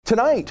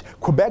Tonight,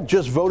 Quebec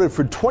just voted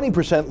for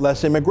 20%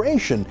 less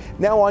immigration.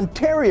 Now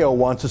Ontario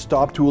wants a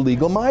stop to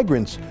illegal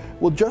migrants.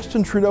 Will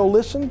Justin Trudeau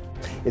listen?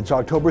 It's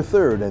October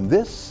 3rd, and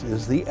this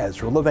is the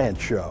Ezra Levant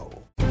Show.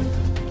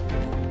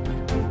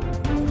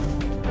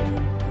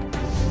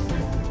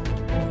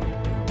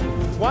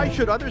 Why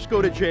should others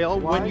go to jail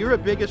when you're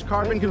the biggest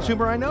carbon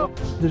consumer I know?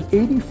 There's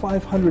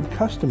 8,500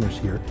 customers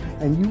here,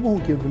 and you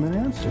won't give them an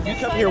answer. You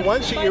come here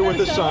once a year with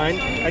a sign,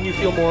 and you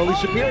feel morally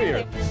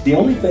superior. The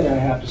only thing I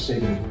have to say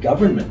to the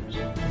government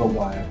about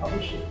why I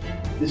publish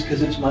it is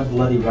because it's my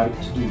bloody right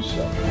to do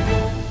so.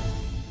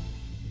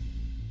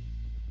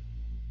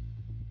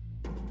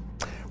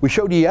 We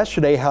showed you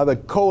yesterday how the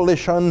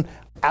Coalition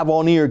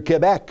Avenir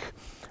Québec,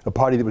 a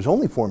party that was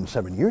only formed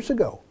 7 years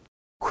ago,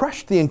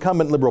 crushed the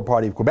incumbent Liberal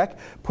Party of Quebec,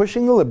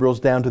 pushing the Liberals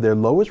down to their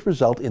lowest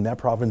result in that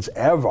province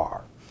ever.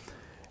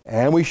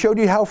 And we showed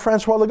you how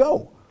François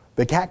Legault,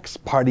 the CAQ's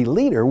party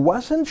leader,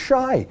 wasn't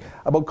shy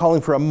about calling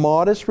for a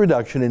modest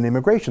reduction in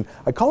immigration.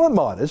 I call it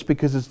modest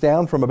because it's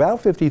down from about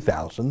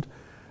 50,000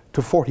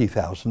 to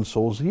 40,000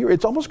 souls a year.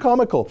 It's almost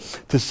comical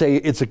to say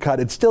it's a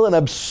cut. It's still an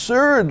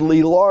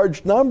absurdly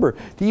large number.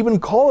 To even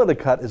call it a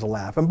cut is a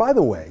laugh. And by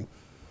the way,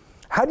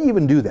 how do you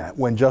even do that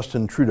when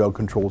Justin Trudeau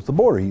controls the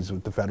border? He's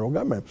with the federal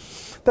government.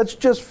 That's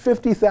just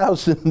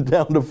 50,000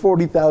 down to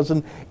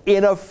 40,000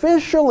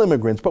 inofficial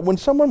immigrants. But when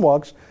someone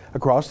walks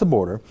across the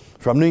border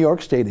from New York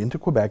State into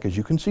Quebec, as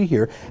you can see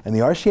here, and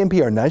the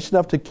RCMP are nice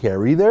enough to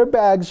carry their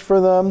bags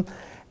for them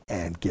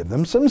and give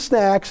them some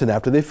snacks, and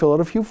after they fill out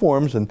a few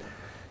forms and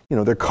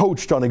they're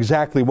coached on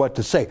exactly what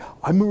to say.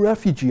 I'm a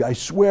refugee. I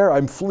swear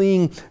I'm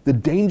fleeing the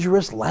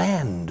dangerous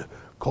land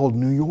called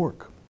New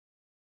York.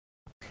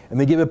 And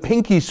they give a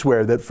pinky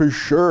swear that for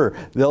sure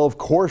they'll of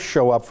course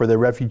show up for their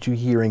refugee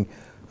hearing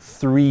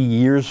 3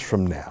 years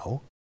from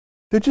now.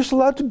 They're just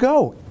allowed to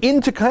go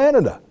into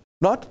Canada,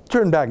 not to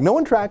turn back. No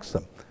one tracks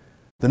them.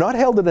 They're not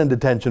held in a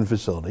detention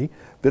facility.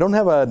 They don't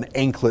have an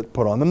anklet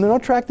put on them. They're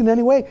not tracked in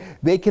any way.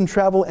 They can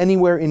travel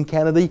anywhere in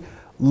Canada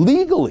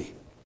legally.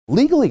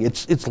 Legally,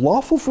 it's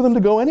lawful for them to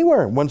go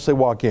anywhere once they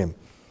walk in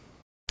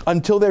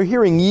until their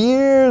hearing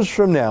years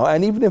from now.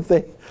 And even if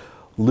they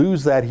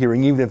lose that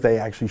hearing, even if they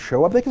actually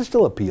show up, they can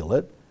still appeal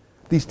it.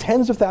 These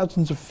tens of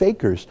thousands of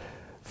fakers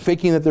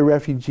faking that they're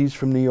refugees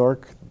from New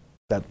York,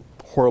 that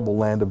horrible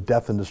land of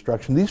death and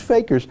destruction, these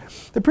fakers,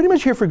 they're pretty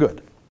much here for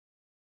good.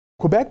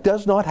 Quebec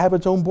does not have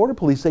its own border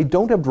police. They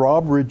don't have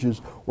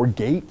drawbridges or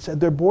gates at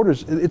their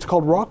borders. It's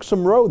called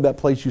Roxham Road, that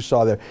place you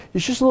saw there.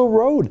 It's just a little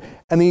road.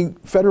 And the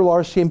federal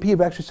RCMP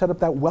have actually set up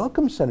that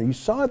welcome center. You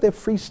saw it, they have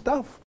free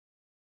stuff.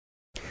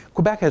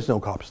 Quebec has no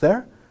cops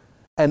there.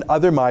 And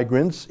other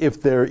migrants,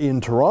 if they're in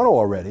Toronto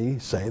already,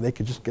 say they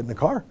could just get in a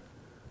car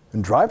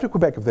and drive to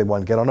Quebec if they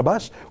want, get on a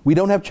bus. We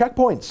don't have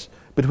checkpoints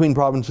between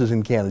provinces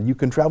in Canada. You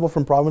can travel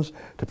from province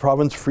to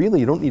province freely.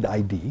 You don't need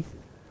ID.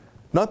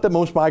 Not that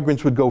most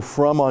migrants would go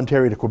from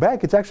Ontario to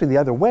Quebec. It's actually the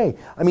other way.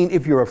 I mean,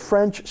 if you're a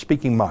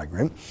French-speaking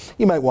migrant,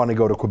 you might want to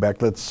go to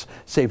Quebec, let's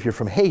say if you're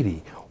from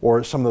Haiti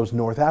or some of those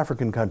North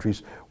African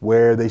countries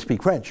where they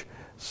speak French,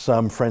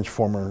 some French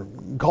former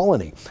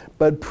colony.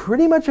 But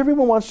pretty much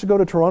everyone wants to go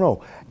to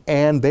Toronto,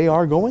 and they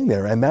are going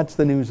there, and that's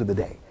the news of the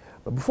day.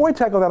 But before I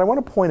tackle that, I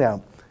want to point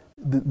out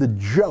the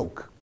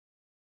joke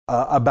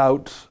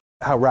about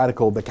how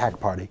radical the CAQ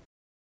party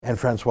and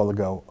François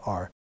Legault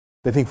are.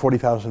 They think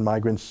 40,000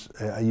 migrants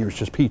a year is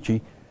just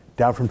peachy,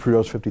 down from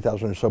Trudeau's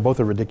 50,000 or so. Both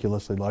are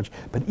ridiculously large.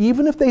 But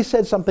even if they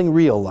said something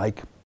real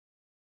like,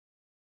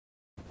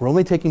 we're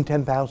only taking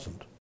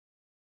 10,000,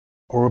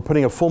 or we're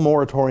putting a full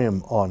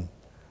moratorium on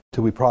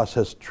till we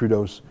process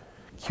Trudeau's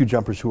queue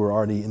jumpers who are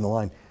already in the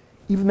line,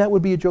 even that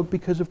would be a joke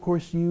because, of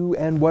course, you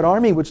and what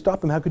army would stop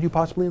them? How could you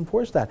possibly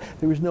enforce that?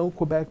 There is no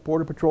Quebec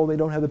Border Patrol. They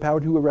don't have the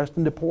power to arrest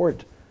and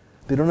deport.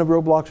 They don't have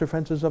roadblocks or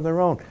fences of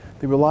their own.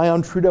 They rely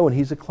on Trudeau, and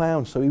he's a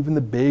clown, so even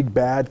the big,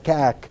 bad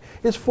CAQ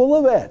is full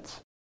of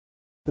it.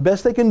 The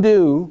best they can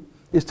do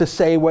is to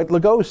say what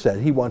Legault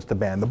said. He wants to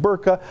ban the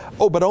burqa.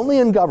 Oh, but only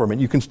in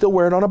government. You can still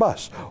wear it on a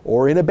bus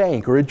or in a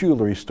bank or a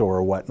jewelry store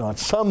or whatnot.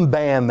 Some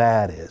ban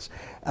that is.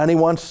 And he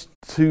wants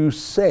to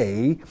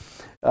say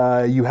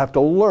you have to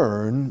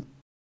learn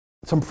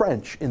some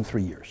French in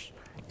 3 years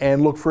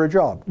and look for a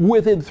job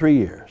within 3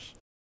 years.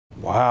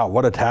 Wow,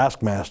 what a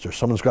taskmaster.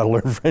 Someone's got to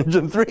learn French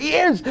in 3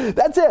 years.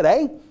 That's it,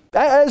 eh?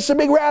 That's a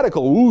big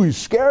radical. Ooh, he's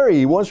scary.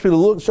 He wants me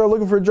to start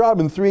looking for a job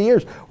in 3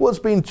 years. Well, it's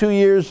been 2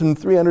 years and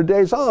 300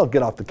 days. I'll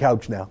get off the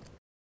couch now.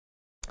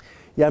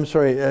 Yeah, I'm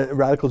sorry,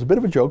 radical's a bit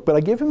of a joke, but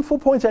I give him full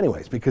points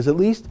anyways, because at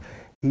least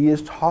he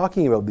is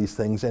talking about these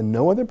things, and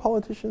no other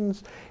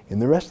politicians in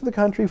the rest of the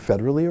country,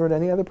 federally or in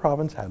any other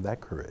province, have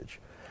that courage.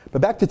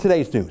 But back to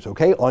today's news,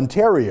 okay?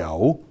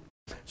 Ontario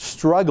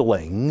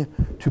struggling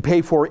to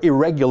pay for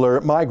irregular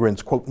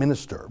migrants, quote,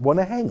 minister. Well,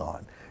 now hang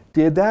on.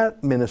 Did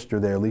that minister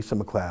there, Lisa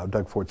MacLeod,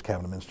 Doug Ford's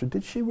cabinet minister,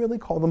 did she really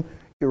call them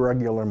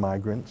irregular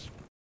migrants?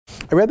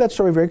 I read that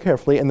story very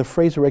carefully, and the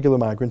phrase irregular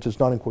migrants is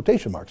not in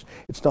quotation marks.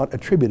 It's not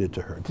attributed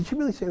to her. Did she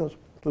really say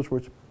those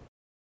words?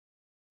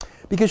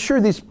 Because sure,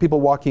 these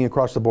people walking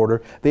across the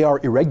border, they are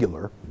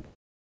irregular.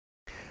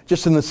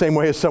 Just in the same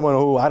way as someone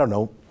who, I don't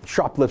know,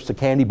 shoplifts a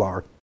candy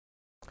bar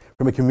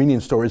from a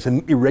convenience store is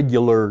an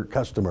irregular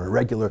customer,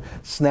 irregular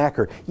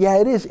snacker. Yeah,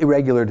 it is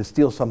irregular to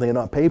steal something and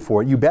not pay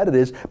for it. You bet it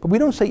is, but we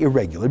don't say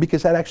irregular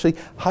because that actually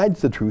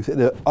hides the truth. It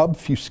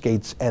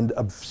obfuscates and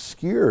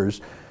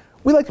obscures.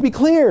 We like to be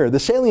clear. The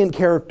salient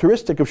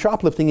characteristic of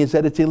shoplifting is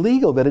that it's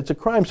illegal, that it's a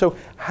crime. So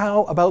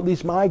how about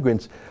these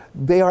migrants?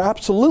 They are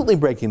absolutely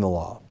breaking the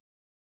law.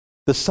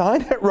 The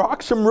sign at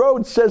Roxham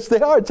Road says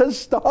they are. It says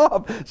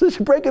stop. It says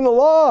you're breaking the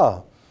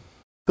law.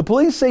 The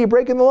police say you're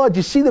breaking the law. Do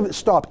you see the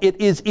stop? It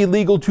is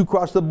illegal to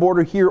cross the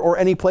border here or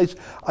any place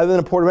other than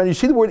a port of entry. You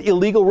see the word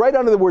illegal right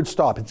under the word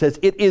stop. It says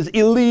it is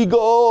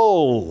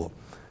illegal.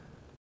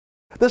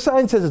 The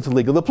sign says it's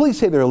illegal. The police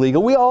say they're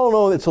illegal. We all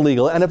know it's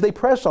illegal. And if they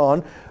press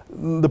on,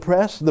 the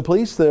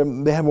police,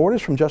 they have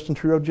orders from Justin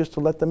Trudeau just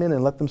to let them in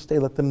and let them stay,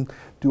 let them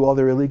do all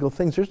their illegal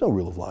things. There's no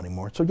rule of law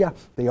anymore. So yeah,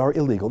 they are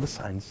illegal. The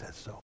sign says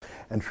so.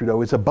 And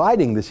Trudeau is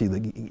abiding this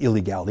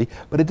illegality,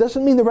 but it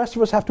doesn't mean the rest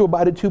of us have to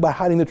abide it too by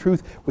hiding the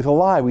truth with a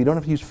lie. We don't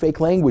have to use fake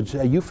language,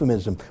 a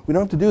euphemism. We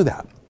don't have to do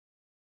that.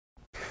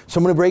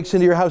 Someone who breaks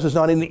into your house is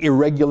not an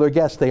irregular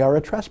guest. They are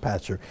a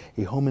trespasser,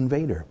 a home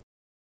invader.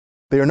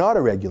 They are not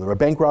irregular. A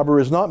bank robber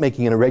is not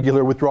making an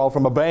irregular withdrawal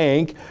from a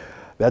bank.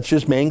 That's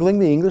just mangling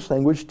the English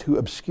language to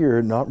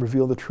obscure, not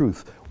reveal the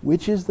truth,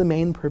 which is the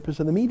main purpose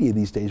of the media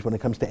these days when it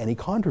comes to any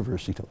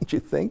controversy, don't you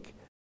think?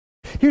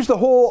 Here's a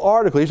whole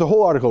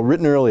article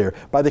written earlier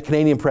by the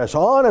Canadian Press,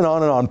 on and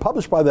on and on,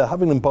 published by the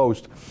Huffington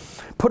Post,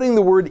 putting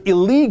the word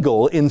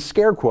illegal in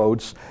scare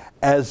quotes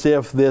as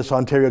if this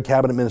Ontario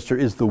cabinet minister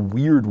is the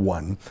weird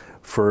one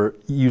for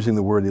using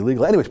the word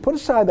illegal. Anyways, put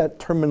aside that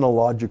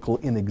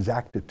terminological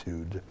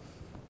inexactitude.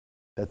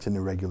 That's an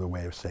irregular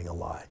way of saying a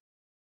lie.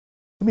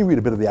 Let me read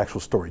a bit of the actual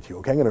story to you,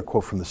 okay? I'm going to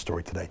quote from the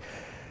story today.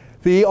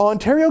 The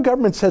Ontario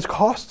government says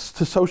costs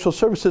to social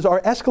services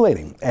are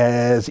escalating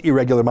as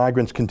irregular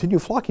migrants continue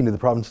flocking to the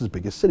province's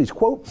biggest cities.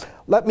 Quote,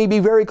 "Let me be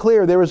very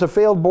clear, there is a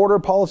failed border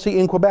policy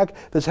in Quebec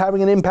that's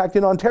having an impact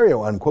in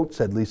Ontario," unquote,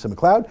 said Lisa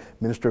MacLeod,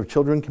 Minister of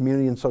Children,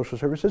 Community and Social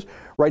Services.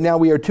 "Right now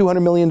we are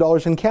 $200 million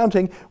and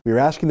counting. We are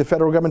asking the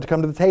federal government to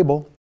come to the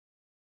table."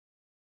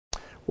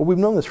 Well, we've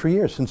known this for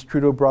years, since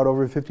Trudeau brought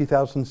over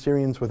 50,000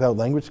 Syrians without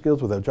language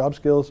skills, without job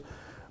skills,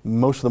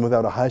 most of them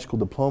without a high school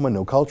diploma,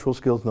 no cultural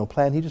skills, no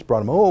plan. He just brought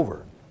them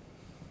over.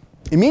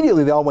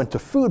 Immediately, they all went to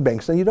food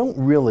banks. Now, you don't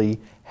really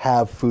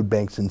have food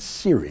banks in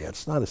Syria.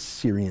 It's not a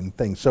Syrian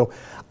thing. So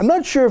I'm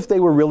not sure if they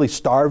were really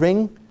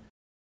starving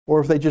or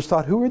if they just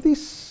thought, who are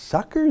these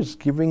suckers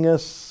giving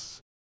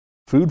us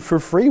food for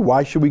free?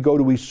 Why should we go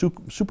to a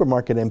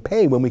supermarket and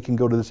pay when we can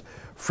go to this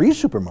free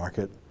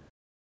supermarket,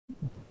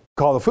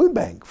 call the food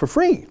bank for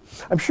free?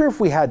 I'm sure if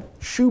we had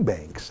shoe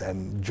banks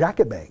and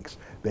jacket banks,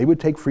 they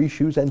would take free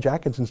shoes and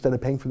jackets instead of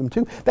paying for them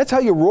too. That's how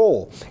you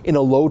roll in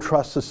a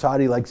low-trust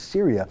society like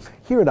Syria.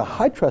 Here in a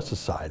high-trust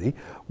society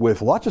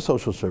with lots of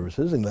social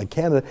services, and like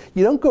Canada,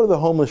 you don't go to the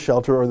homeless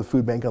shelter or the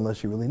food bank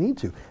unless you really need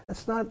to.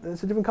 That's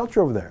a different culture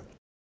over there.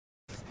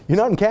 You're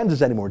not in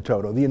Kansas anymore,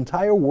 Toto. The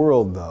entire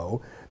world,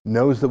 though,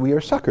 knows that we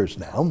are suckers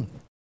now.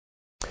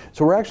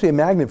 So we're actually a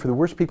magnet for the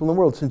worst people in the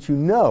world, since you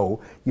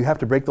have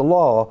to break the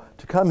law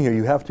to come here.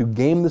 You have to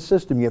game the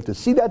system. You have to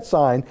see that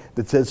sign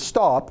that says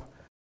stop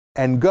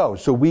and go.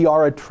 So we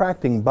are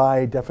attracting,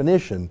 by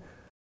definition,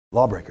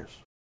 lawbreakers.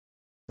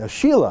 Now,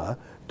 Sheila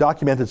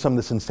documented some of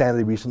this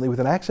insanity recently with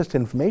an Access to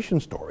Information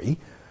story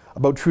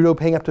about Trudeau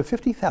paying up to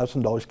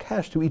 $50,000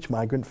 cash to each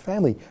migrant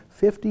family.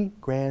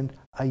 $50,000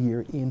 a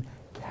year in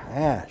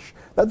cash.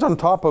 That's on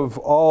top of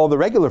all the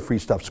regular free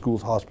stuff,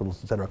 schools,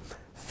 hospitals, etc.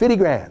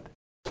 $50,000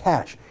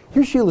 cash.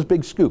 Here's Sheila's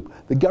big scoop.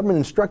 The government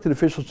instructed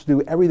officials to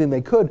do everything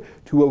they could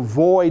to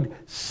avoid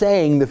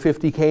saying the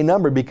 $50,000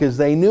 number because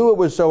they knew it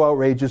was so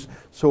outrageous,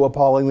 so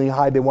appallingly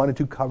high, they wanted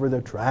to cover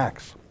their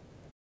tracks.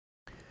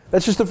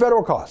 That's just the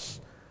federal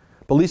costs.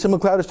 But Lisa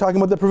MacLeod is talking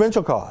about the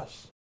provincial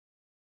costs.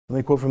 Let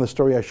me quote from the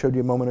story I showed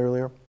you a moment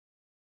earlier.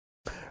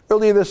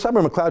 Earlier this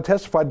summer, MacLeod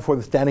testified before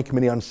the Standing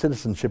Committee on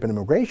Citizenship and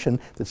Immigration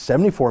that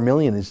 $74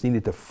 million is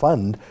needed to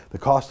fund the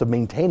cost of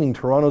maintaining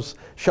Toronto's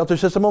shelter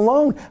system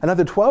alone.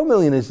 Another $12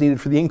 million is needed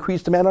for the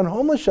increased demand on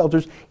homeless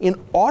shelters in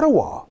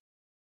Ottawa,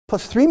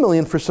 plus $3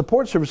 million for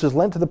support services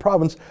lent to the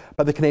province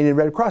by the Canadian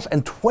Red Cross,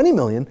 and $20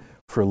 million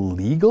for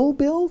legal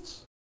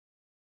bills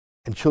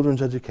and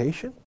children's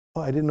education. Oh,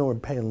 I didn't know we're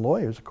paying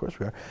lawyers. Of course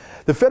we are.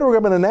 The federal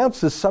government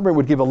announced this summer it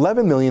would give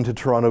 $11 million to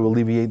Toronto to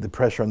alleviate the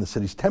pressure on the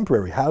city's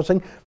temporary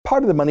housing.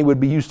 Part of the money would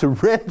be used to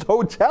rent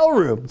hotel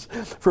rooms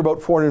for about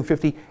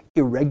 450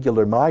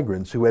 irregular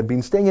migrants who had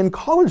been staying in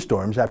college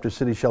dorms after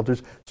city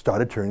shelters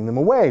started turning them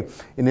away.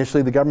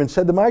 Initially, the government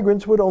said the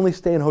migrants would only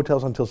stay in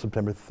hotels until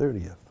September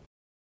 30th.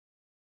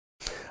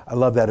 I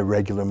love that,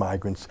 irregular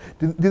migrants.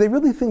 Do they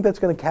really think that's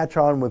going to catch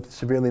on with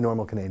severely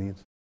normal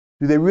Canadians?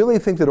 Do they really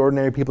think that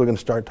ordinary people are going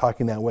to start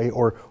talking that way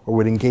or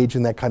would engage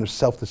in that kind of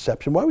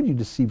self-deception? Why would you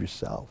deceive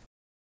yourself?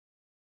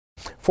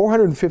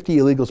 450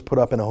 illegals put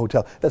up in a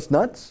hotel. That's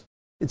nuts.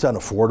 It's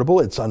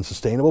unaffordable. It's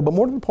unsustainable. But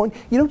more to the point,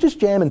 you don't just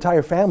jam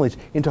entire families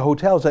into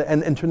hotels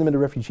and turn them into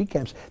refugee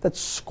camps. That's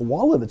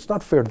squalid. It's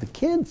not fair to the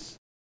kids.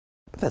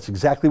 But that's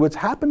exactly what's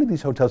happened to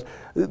these hotels.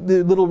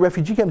 The little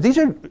refugee camps, these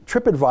are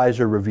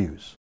TripAdvisor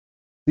reviews.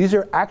 These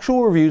are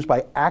actual reviews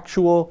by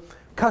actual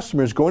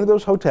customers going to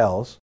those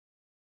hotels.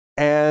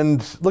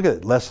 And look at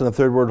it, less than a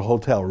third world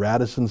hotel,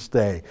 Radisson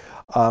stay,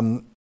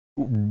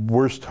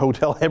 worst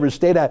hotel ever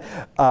stayed at,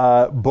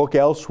 book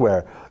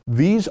elsewhere.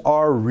 These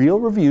are real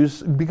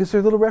reviews because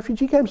they're little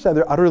refugee camps now.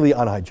 They're utterly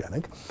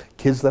unhygienic.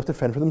 Kids left to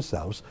fend for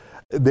themselves.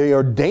 They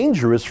are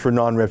dangerous for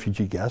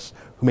non-refugee guests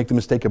who make the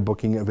mistake of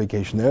booking a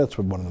vacation there. That's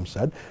what one of them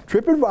said.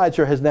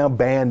 TripAdvisor has now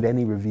banned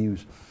any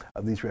reviews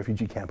of these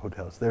refugee camp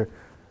hotels. They're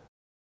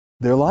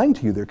lying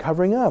to you. They're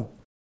covering up.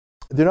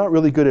 They're not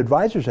really good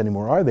advisors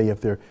anymore, are they?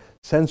 If they're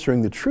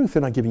censoring the truth,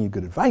 they're not giving you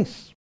good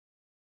advice.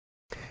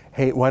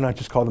 Hey, why not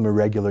just call them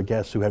irregular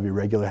guests who have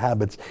irregular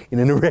habits in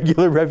an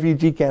irregular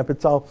refugee camp?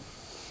 It's all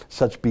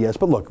such BS.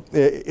 But look,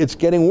 it's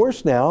getting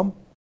worse now.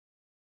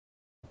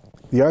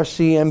 The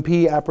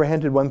RCMP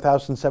apprehended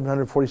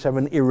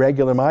 1,747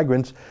 irregular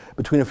migrants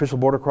between official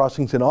border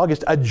crossings in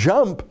August, a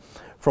jump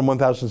from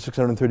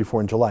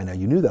 1,634 in July. Now,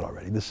 you knew that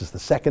already. This is the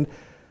second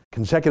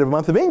consecutive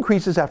month of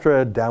increases after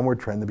a downward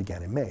trend that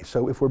began in May.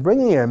 So if we're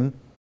bringing in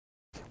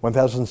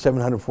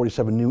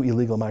 1,747 new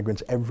illegal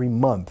migrants every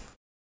month,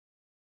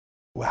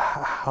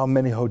 how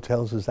many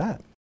hotels is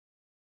that?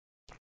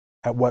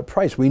 At what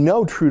price? We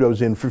know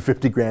Trudeau's in for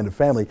 $50,000 a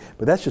family,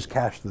 but that's just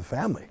cash to the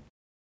family.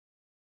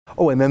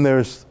 Oh, and then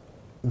there's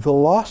the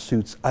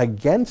lawsuits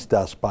against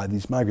us by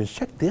these migrants.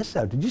 Check this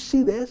out. Did you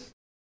see this?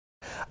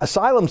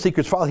 Asylum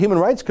seekers file human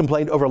rights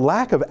complaint over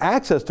lack of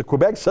access to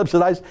Quebec's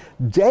subsidized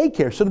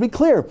daycare. So to be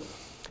clear,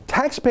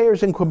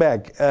 taxpayers in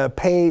Quebec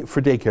pay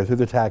for daycare through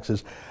their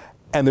taxes,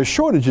 and there's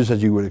shortages,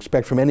 as you would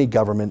expect from any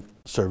government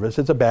service.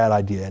 It's a bad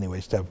idea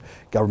anyways to have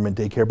government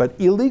daycare, but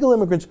illegal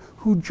immigrants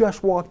who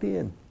just walked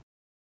in,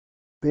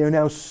 they are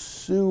now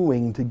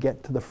suing to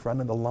get to the front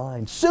of the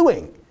line.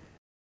 Suing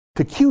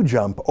to queue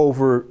jump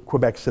over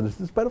Quebec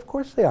citizens, but of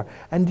course they are.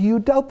 And do you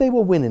doubt they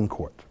will win in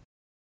court?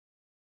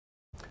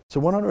 So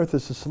what on earth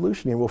is the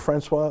solution here? Well,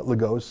 Francois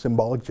Legault's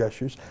symbolic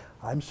gestures,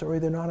 I'm sorry,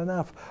 they're not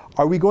enough.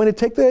 Are we going to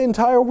take the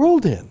entire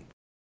world in?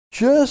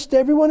 Just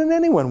everyone and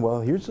anyone?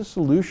 Well, here's the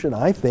solution,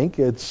 I think.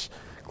 It's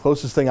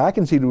closest thing I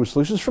can see to a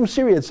solution. It's from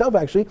Syria itself,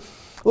 actually.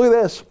 Look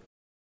at this.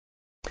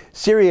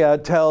 Syria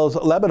tells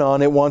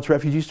Lebanon it wants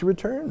refugees to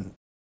return.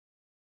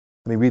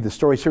 Let me read the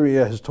story.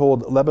 Syria has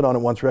told Lebanon it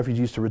wants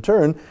refugees to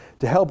return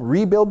to help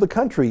rebuild the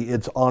country,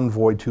 its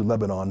envoy to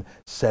Lebanon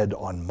said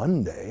on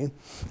Monday.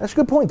 That's a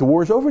good point. The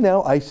war is over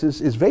now.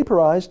 ISIS is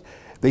vaporized.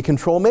 They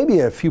control maybe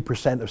a few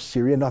percent of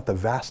Syria, not the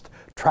vast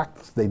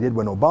tracts they did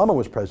when Obama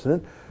was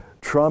president.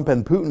 Trump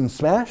and Putin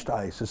smashed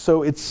ISIS,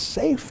 so it's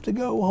safe to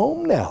go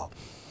home now.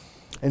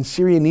 And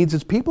Syria needs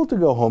its people to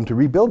go home, to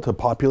rebuild, to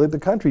populate the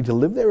country, to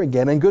live there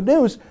again. And good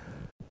news,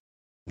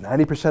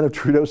 90% of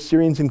Trudeau's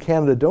Syrians in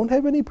Canada don't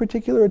have any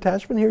particular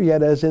attachment here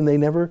yet, as in they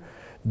never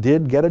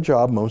did get a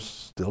job.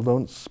 Most still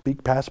don't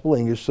speak passable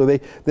English, so they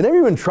never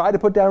even try to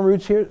put down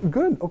roots here.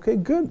 Good, okay,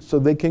 good. So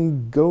they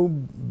can go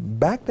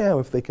back now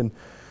if they can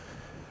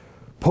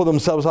pull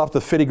themselves off the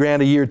 $50,000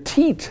 a year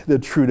teat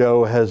that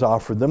Trudeau has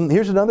offered them.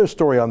 Here's another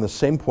story on the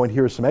same point.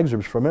 Here are some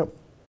excerpts from it.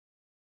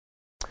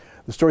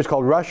 The story is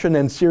called Russian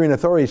and Syrian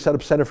Authorities Set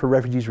Up Center for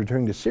Refugees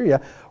Returning to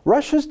Syria.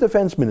 Russia's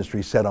defense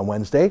ministry said on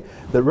Wednesday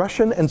that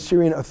Russian and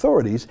Syrian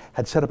authorities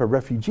had set up a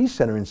refugee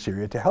center in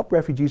Syria to help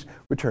refugees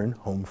return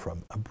home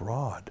from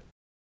abroad.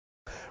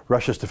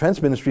 Russia's defense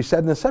ministry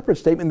said in a separate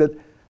statement that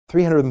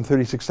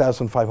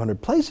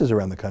 336,500 places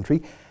around the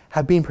country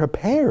have been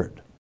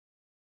prepared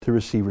to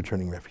receive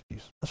returning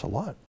refugees. That's a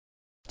lot.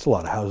 It's a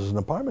lot of houses and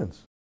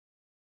apartments.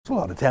 It's a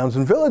lot of towns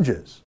and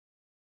villages.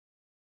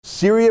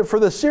 Syria for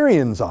the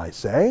Syrians, I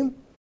say.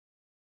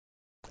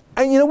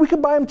 And we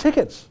could buy them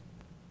tickets.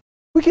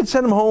 We could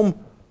send them home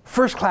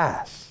first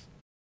class.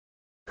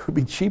 It would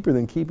be cheaper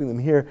than keeping them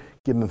here,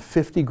 give them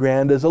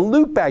 $50,000 as a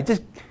loot bag.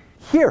 Just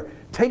here,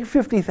 take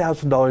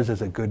 $50,000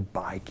 as a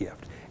goodbye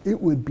gift. It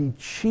would be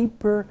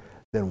cheaper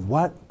than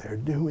what they're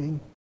doing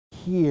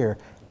here.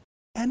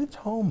 And it's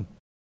home.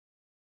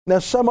 Now,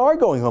 some are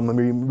going home. Let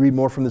me read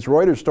more from this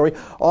Reuters story.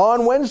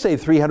 On Wednesday,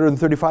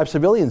 335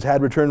 civilians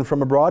had returned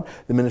from abroad,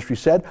 the ministry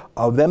said.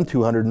 Of them,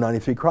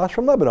 293 crossed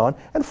from Lebanon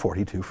and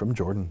 42 from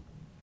Jordan.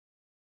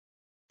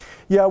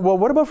 Yeah, well,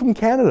 what about from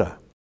Canada?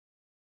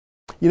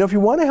 If you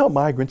want to help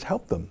migrants,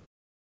 help them.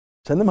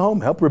 Send them home.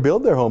 Help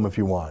rebuild their home if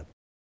you want.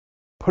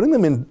 Putting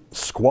them in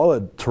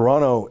squalid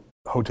Toronto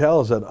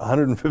hotels at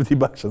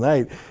 $150 a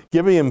night,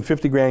 giving them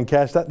 $50,000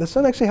 cash, that's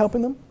not actually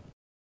helping them.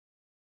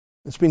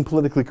 It's being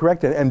politically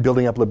correct and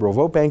building up liberal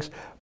vote banks,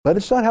 but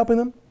it's not helping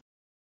them.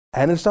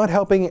 And it's not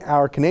helping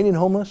our Canadian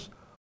homeless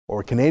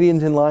or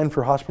Canadians in line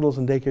for hospitals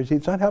and daycares.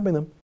 It's not helping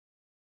them.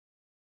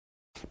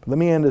 But let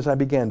me end as I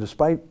began.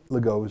 Despite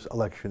Legault's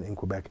election in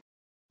Quebec,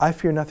 I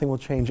fear nothing will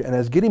change. And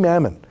as Giddy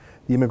Mammon,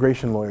 the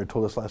immigration lawyer,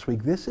 told us last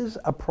week, this is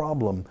a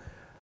problem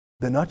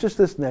that not just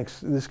this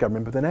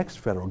government, but the next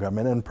federal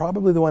government, and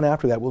probably the one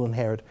after that, will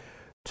inherit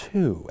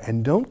too.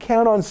 And don't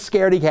count on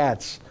scaredy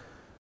cats,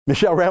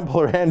 Michelle Rempel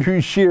or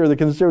Andrew Scheer, the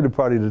Conservative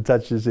Party, to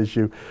touch this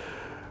issue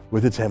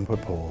with its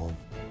input poll.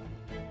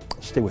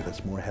 Stay with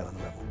us. More ahead on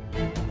The Rebel.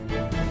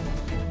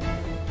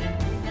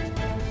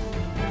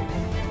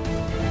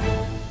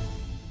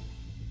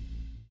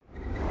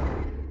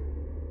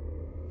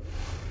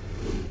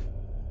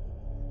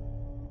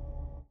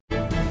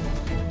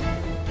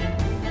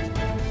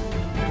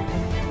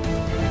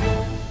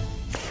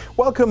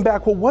 Welcome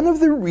back. Well, one of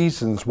the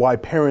reasons why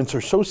parents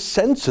are so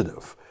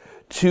sensitive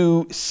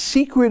to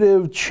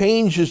secretive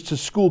changes to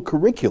school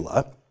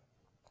curricula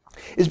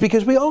is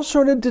because we all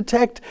sort of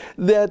detect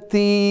that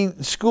the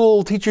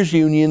school teachers'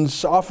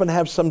 unions often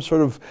have some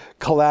sort of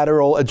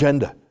collateral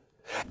agenda.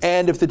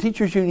 And if the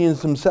teachers'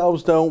 unions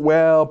themselves don't,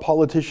 well,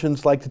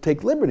 politicians like to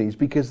take liberties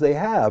because they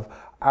have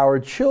our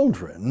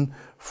children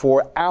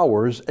for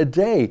hours a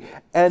day.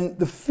 And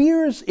the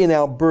fears in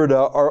Alberta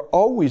are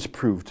always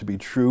proved to be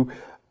true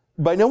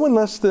by no one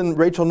less than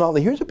Rachel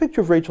Notley. Here's a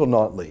picture of Rachel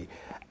Notley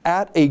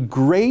at a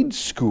grade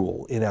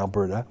school in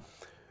Alberta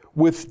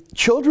with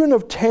children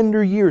of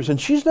tender years. And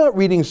she's not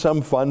reading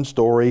some fun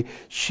story.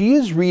 She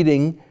is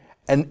reading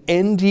an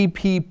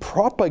NDP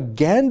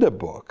propaganda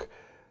book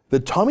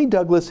that Tommy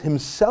Douglas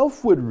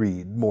himself would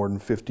read more than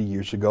 50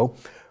 years ago,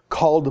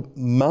 called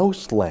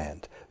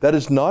Mouseland. That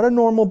is not a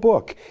normal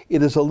book.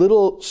 It is a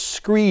little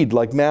screed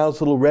like Mao's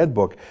little red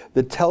book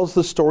that tells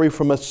the story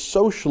from a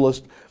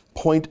socialist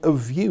point of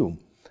view.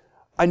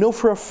 I know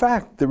for a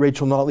fact that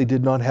Rachel Notley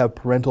did not have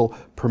parental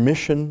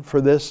permission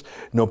for this.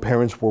 No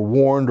parents were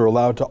warned or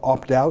allowed to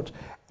opt out.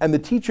 And the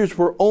teachers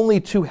were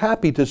only too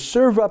happy to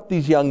serve up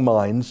these young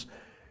minds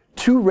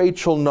to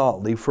Rachel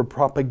Notley for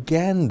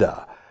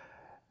propaganda.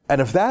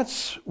 And if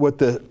that's what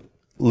the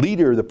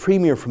leader, the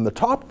premier from the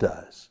top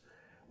does,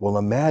 well,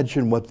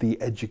 imagine what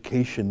the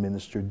Education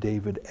Minister,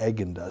 David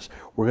Eggen, does.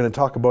 We're going to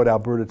talk about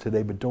Alberta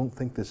today, but don't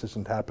think this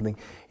isn't happening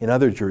in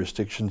other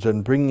jurisdictions.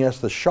 And bringing us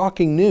the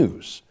shocking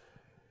news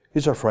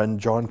is our friend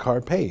John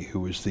Carpay,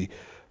 who is the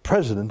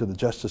president of the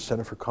Justice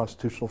Center for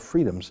Constitutional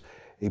Freedoms,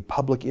 a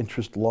public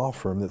interest law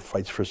firm that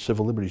fights for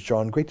civil liberties.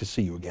 John, great to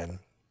see you again.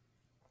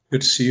 Good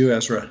to see you,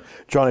 Ezra.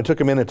 John, I took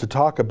a minute to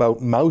talk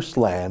about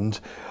Mouseland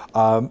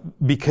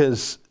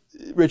because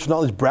Rachel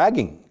Notley's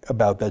bragging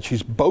about that.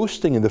 She's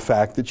boasting in the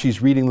fact that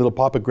she's reading little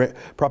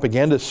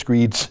propaganda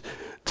screeds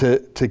to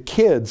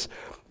kids.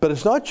 But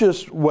it's not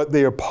just what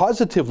they are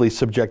positively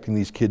subjecting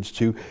these kids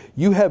to.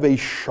 You have a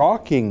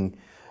shocking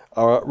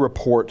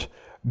report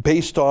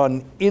based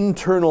on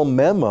internal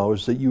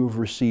memos that you have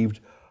received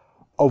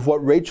of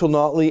what Rachel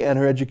Notley and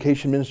her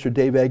Education Minister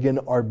Dave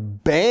Eggen are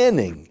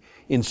banning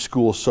in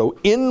schools. So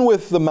in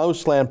with the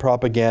Mouseland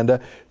propaganda.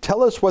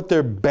 Tell us what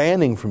they're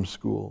banning from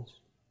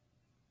schools.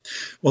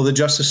 Well, the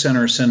Justice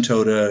Center sent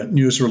out a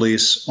news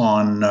release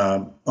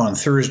on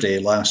Thursday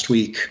last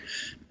week,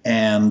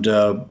 and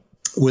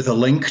with a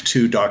link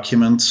to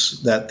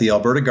documents that the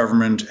Alberta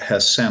government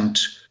has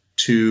sent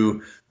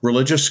to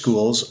religious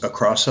schools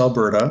across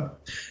Alberta,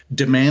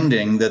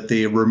 demanding that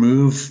they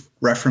remove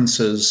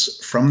references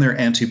from their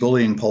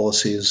anti-bullying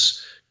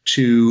policies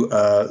to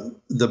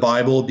the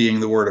Bible being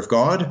the Word of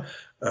God,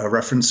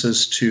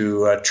 references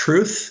to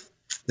truth.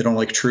 They don't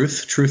like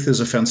truth. Truth is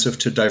offensive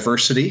to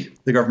diversity,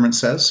 the government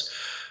says,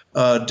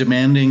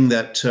 demanding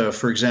that,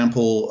 for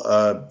example,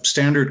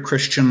 standard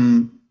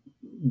Christian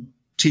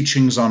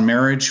teachings on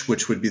marriage,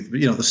 which would be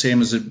the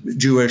same as a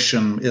Jewish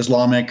and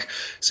Islamic,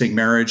 saying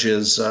marriage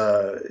is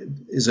a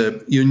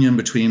union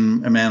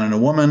between a man and a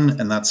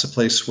woman, and that's a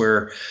place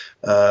where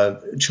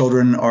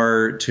children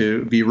are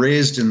to be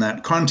raised in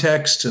that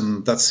context,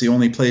 and that's the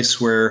only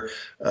place where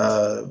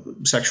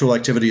sexual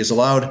activity is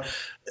allowed.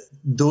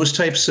 Those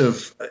types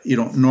of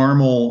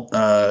normal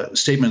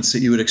statements that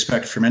you would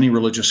expect from any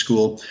religious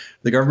school,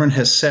 the government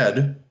has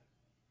said,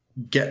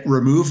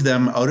 remove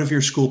them out of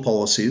your school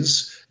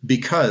policies,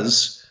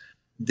 because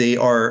they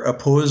are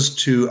opposed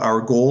to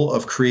our goal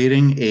of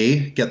creating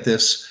get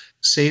this,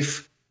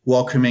 safe,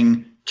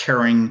 welcoming,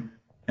 caring,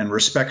 and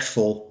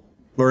respectful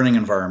learning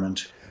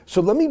environment.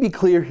 So let me be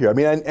clear here. I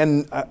mean,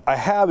 and I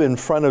have in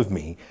front of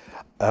me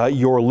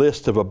your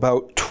list of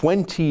about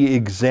 20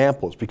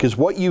 examples, because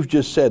what you've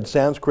just said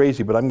sounds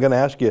crazy, but I'm going to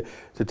ask you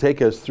to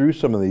take us through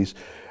some of these.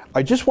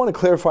 I just want to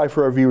clarify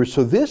for our viewers.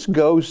 So this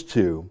goes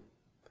to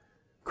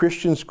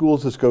Christian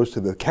schools, this goes to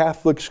the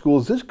Catholic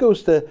schools, this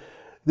goes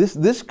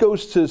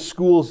to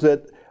schools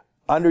that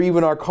under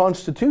even our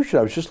Constitution,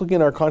 I was just looking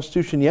at our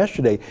Constitution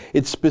yesterday,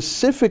 it's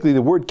specifically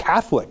the word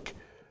Catholic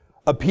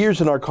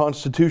appears in our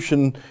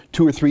Constitution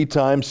 2 or 3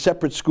 times,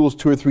 separate schools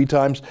 2 or 3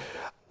 times.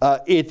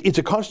 It's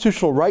a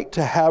constitutional right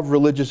to have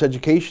religious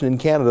education in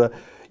Canada.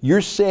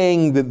 You're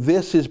saying that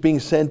this is being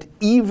sent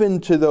even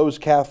to those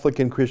Catholic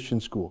and Christian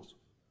schools?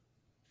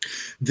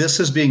 This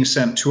is being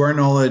sent, to our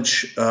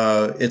knowledge,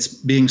 it's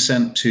being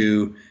sent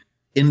to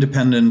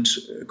independent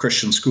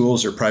Christian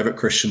schools or private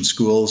Christian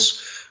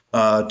schools.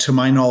 To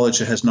my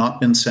knowledge, it has not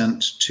been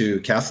sent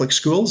to Catholic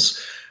schools.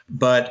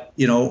 But,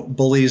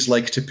 bullies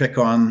like to pick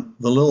on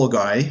the little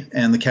guy,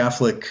 and the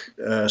Catholic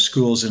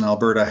schools in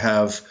Alberta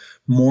have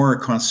more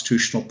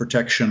constitutional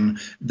protection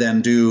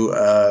than do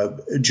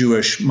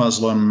Jewish,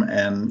 Muslim,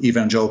 and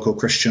evangelical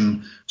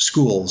Christian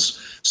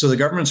schools. So the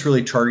government's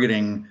really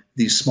targeting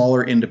these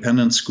smaller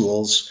independent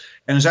schools,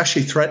 and is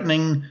actually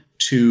threatening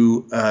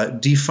to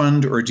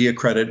defund or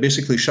deaccredit,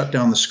 basically shut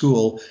down the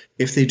school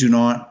if they do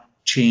not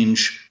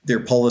change their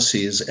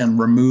policies and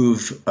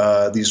remove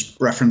these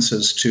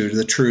references to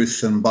the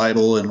truth and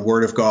Bible and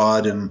Word of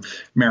God and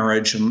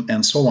marriage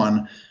and so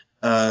on.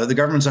 The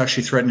government's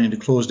actually threatening to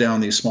close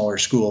down these smaller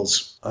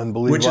schools.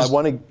 Unbelievable. I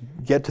want to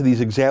get to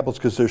these examples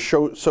because they're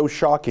so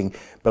shocking,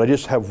 but I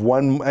just have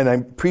one, and I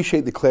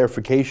appreciate the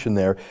clarification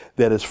there,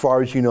 that as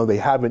far as you know, they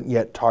haven't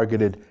yet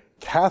targeted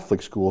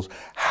Catholic schools.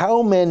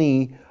 How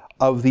many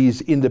of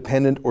these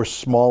independent or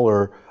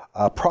smaller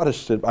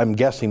Protestant, I'm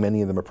guessing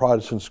many of them are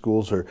Protestant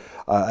schools, or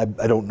I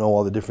don't know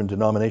all the different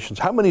denominations.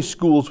 How many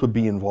schools would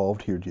be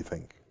involved here, do you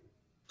think?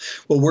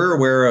 Well, we're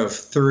aware of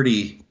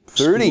 30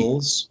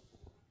 schools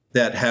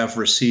that have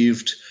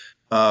received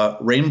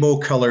rainbow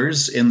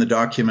colors in the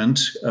document,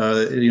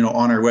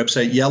 on our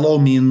website. Yellow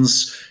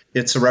means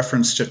it's a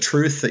reference to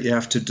truth that you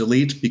have to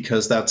delete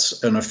because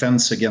that's an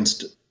offense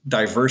against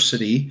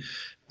diversity.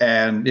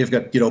 And they've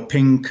got,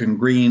 pink and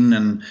green,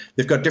 and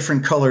they've got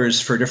different colors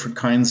for different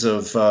kinds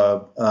of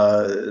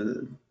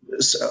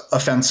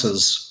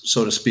offenses,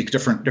 so to speak,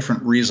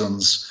 different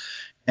reasons.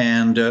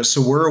 And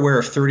so we're aware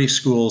of 30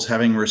 schools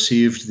having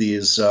received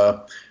these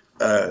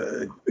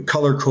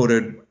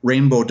color-coded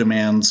rainbow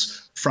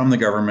demands from the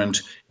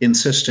government,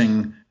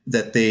 insisting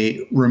that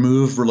they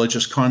remove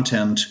religious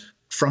content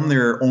from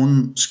their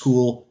own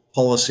school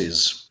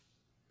policies.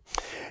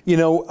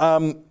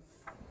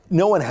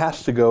 No one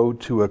has to go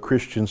to a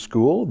Christian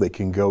school. They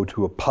can go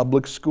to a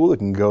public school. They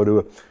can go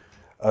to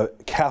a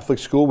Catholic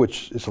school,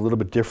 which is a little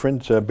bit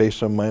different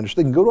based on my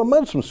understanding. They can go to a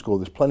Muslim school.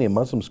 There's plenty of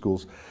Muslim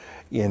schools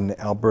in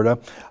Alberta.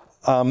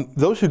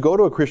 Those who go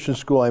to a Christian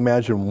school, I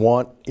imagine,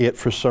 want it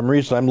for some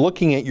reason. I'm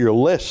looking at your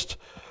list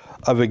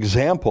of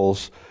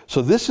examples.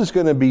 So this is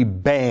going to be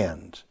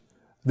banned.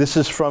 This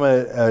is from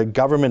a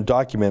government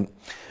document.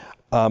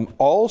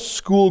 All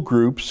school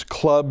groups,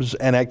 clubs,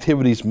 and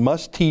activities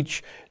must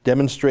teach,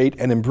 demonstrate,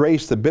 and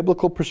embrace the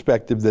biblical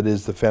perspective that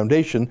is the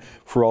foundation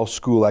for all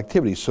school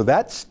activities. So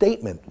that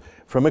statement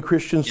from a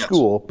Christian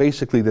school,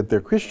 basically that they're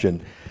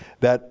Christian,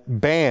 that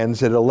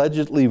bans, it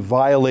allegedly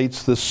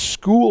violates the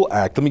School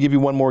Act. Let me give you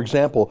one more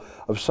example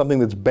of something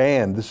that's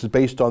banned. This is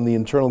based on the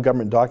internal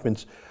government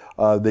documents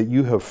that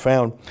you have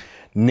found.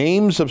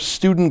 Names of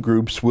student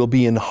groups will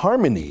be in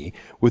harmony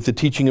with the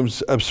teaching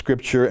of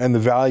Scripture and the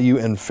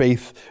values and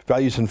faith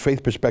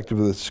perspective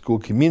of the school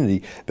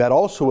community. That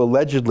also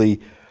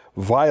allegedly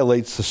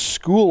violates the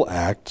School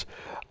Act.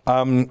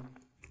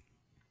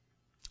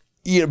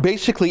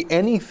 Basically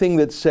anything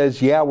that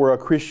says, we're a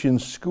Christian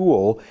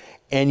school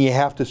and you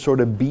have to sort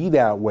of be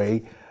that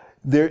way,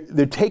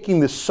 they're taking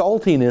the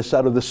saltiness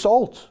out of the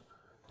salt,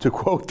 to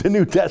quote the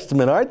New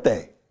Testament, aren't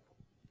they?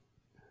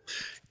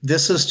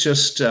 This is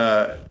just,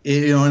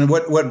 and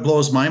what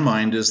blows my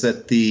mind is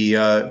that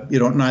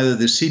neither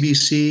the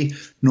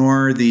CBC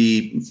nor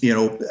the,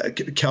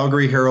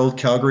 Calgary Herald,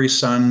 Calgary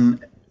Sun,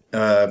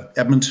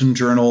 Edmonton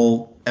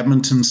Journal,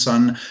 Edmonton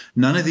Sun,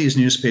 none of these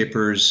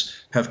newspapers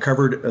have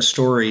covered a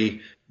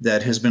story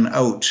that has been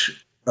out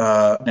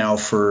now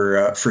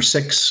for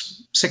 6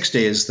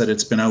 days that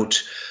it's been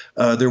out.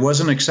 There was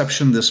an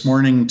exception this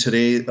morning.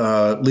 Today,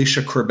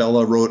 Leisha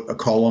Corbella wrote a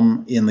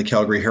column in the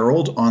Calgary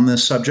Herald on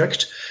this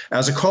subject.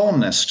 As a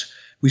columnist,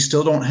 we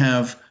still don't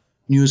have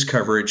news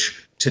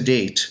coverage to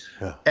date.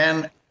 Yeah.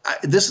 And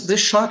this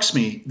shocks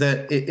me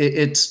that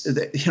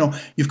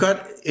you've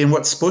got, in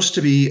what's supposed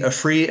to be a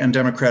free and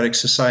democratic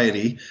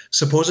society,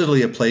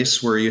 supposedly a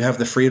place where you have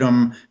the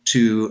freedom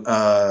to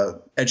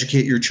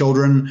educate your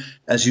children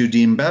as you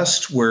deem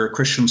best, where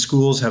Christian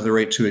schools have the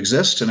right to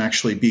exist and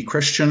actually be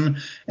Christian,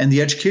 and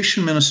the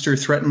education minister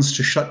threatens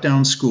to shut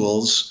down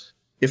schools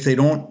if they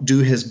don't do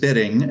his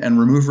bidding and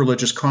remove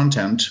religious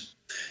content.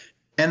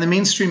 And the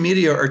mainstream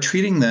media are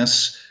treating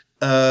this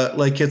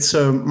like it's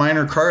a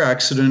minor car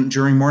accident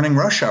during morning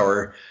rush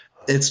hour.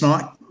 It's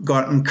not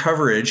gotten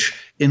coverage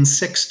in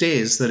 6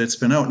 days that it's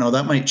been out. Now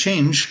that might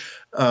change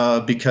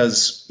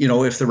because,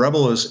 if the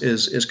Rebel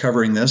is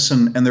covering this,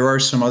 and there are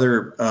some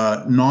other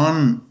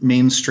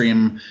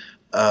non-mainstream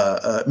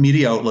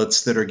media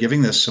outlets that are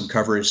giving this some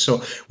coverage.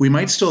 So we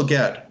might still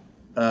get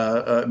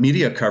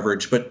media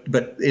coverage,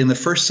 but in the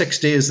first 6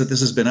 days that this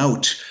has been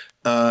out,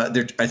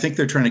 I think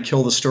they're trying to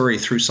kill the story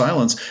through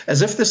silence,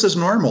 as if this is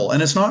normal.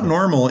 And it's not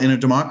normal in a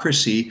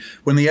democracy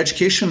when the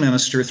education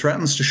minister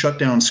threatens to shut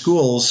down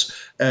schools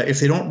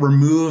if they don't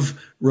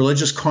remove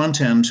religious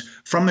content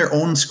from their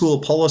own school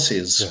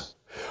policies. Yeah.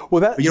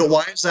 Well,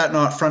 why is that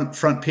not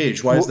front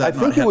page? Why is that? I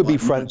think it would be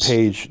front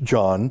page,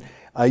 John.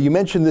 You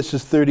mentioned this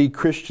is 30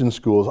 Christian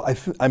schools.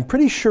 I'm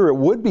pretty sure it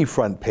would be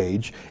front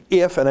page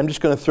if, and I'm just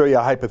going to throw you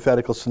a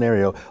hypothetical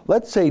scenario.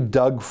 Let's say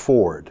Doug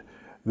Ford,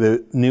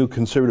 the new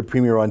Conservative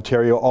Premier of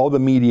Ontario, all the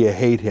media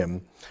hate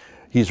him.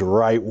 He's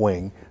right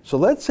wing. So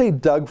let's say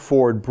Doug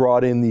Ford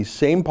brought in these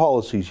same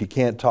policies. You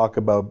can't talk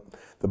about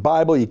the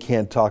Bible, you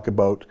can't talk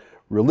about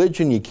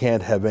religion, you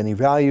can't have any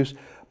values.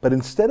 But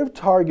instead of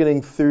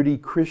targeting 30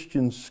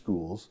 Christian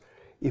schools,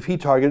 if he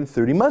targeted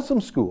 30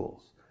 Muslim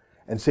schools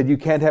and said you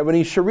can't have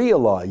any Sharia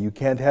law, you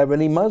can't have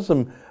any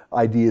Muslim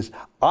ideas.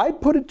 I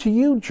put it to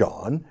you,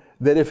 John,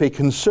 that if a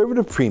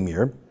conservative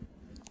premier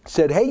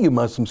said, hey, you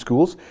Muslim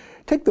schools,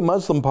 take the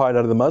Muslim part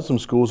out of the Muslim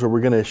schools or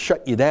we're going to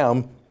shut you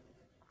down,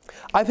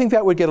 I think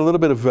that would get a little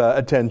bit of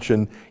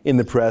attention in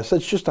the press.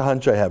 That's just a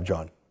hunch I have,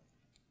 John.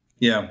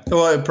 Yeah,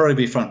 well, it'd probably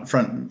be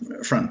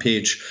front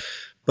page.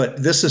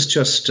 But this is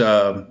just,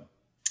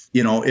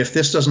 if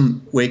this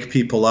doesn't wake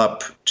people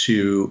up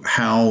to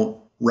how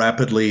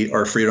rapidly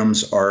our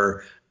freedoms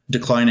are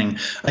declining,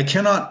 I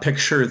cannot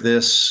picture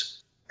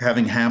this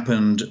having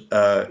happened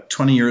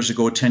 20 years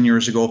ago, 10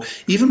 years ago,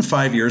 even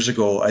 5 years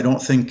ago. I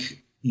don't think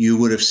you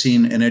would have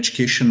seen an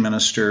education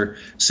minister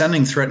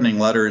sending threatening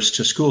letters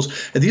to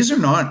schools. These are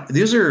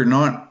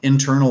not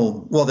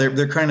internal. Well,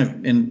 they're kind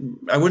of in.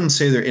 I wouldn't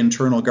say they're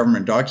internal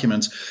government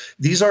documents.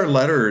 These are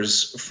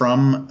letters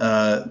from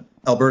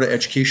Alberta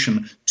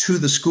Education to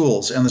the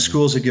schools, and the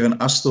schools have given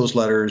us those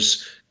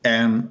letters,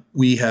 and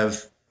we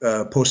have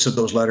posted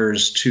those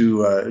letters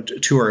to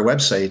our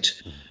website.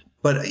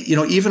 But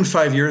even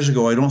 5 years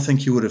ago, I don't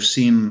think you would have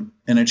seen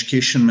an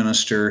education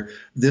minister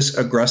this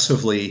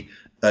aggressively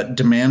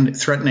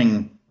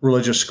threatening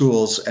religious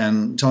schools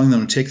and telling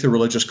them to take the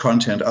religious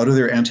content out of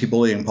their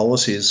anti-bullying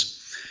policies.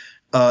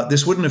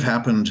 This wouldn't have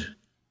happened.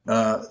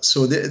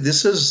 So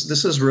this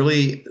is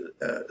really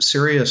a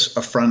serious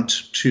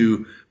affront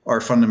to our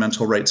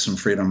fundamental rights and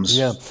freedoms.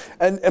 Yeah,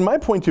 and my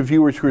point to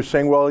viewers who are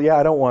saying, well, yeah,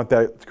 I don't want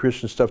that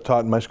Christian stuff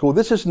taught in my school.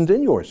 This isn't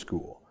in your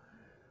school.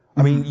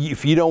 I mean,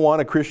 if you don't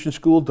want a Christian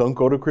school, don't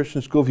go to a Christian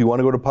school. If you want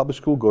to go to public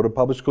school, go to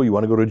public school. You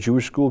want to go to a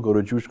Jewish school, go to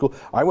a Jewish school.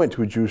 I went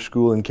to a Jewish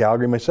school in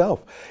Calgary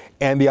myself.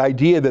 And the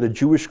idea that a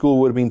Jewish school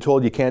would have been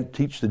told you can't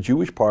teach the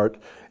Jewish part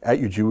at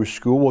your Jewish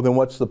school, well, then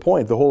what's the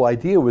point? The whole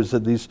idea was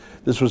that this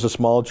was a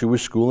small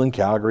Jewish school in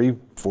Calgary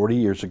 40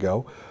 years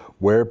ago,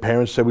 where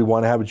parents said we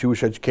want to have a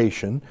Jewish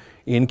education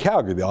in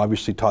Calgary. They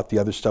obviously taught the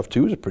other stuff too.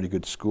 It was a pretty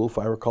good school, if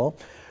I recall.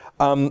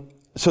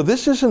 So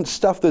this isn't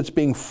stuff that's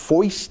being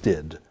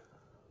foisted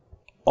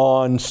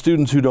on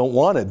students who don't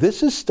want it.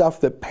 This is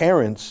stuff that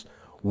parents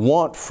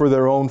want for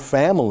their own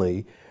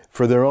family,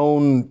 for their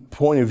own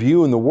point of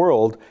view in the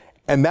world,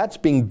 and that's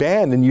being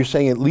banned. And you're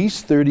saying at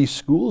least 30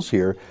 schools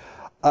here.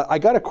 I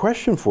got a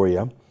question for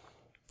you.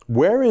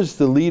 Where is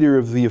the leader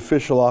of the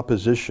official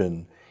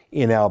opposition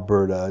in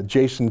Alberta,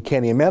 Jason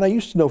Kenney, a man I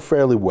used to know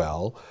fairly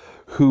well,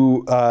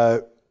 who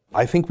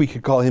I think we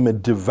could call him a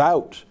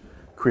devout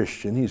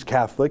Christian. He's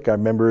Catholic. I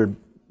remember,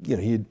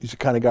 he's the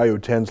kind of guy who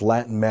attends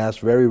Latin Mass,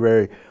 very,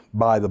 very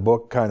by the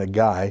book kind of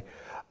guy.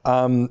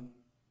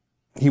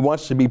 He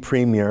wants to be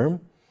premier.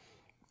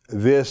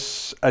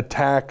 This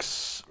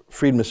attacks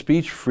freedom of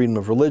speech, freedom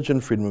of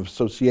religion, freedom of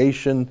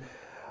association.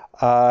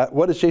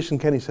 What has Jason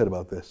Kenney said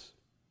about this?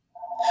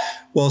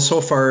 Well, so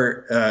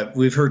far,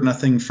 we've heard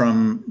nothing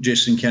from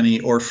Jason Kenney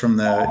or from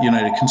the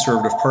United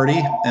Conservative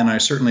Party, and I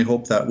certainly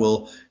hope that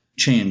will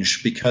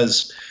change,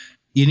 because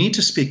you need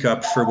to speak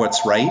up for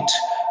what's right.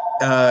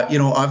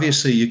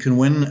 Obviously, you can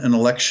win an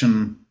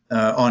election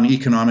on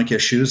economic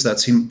issues.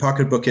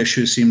 Pocketbook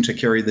issues seem to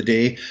carry the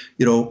day.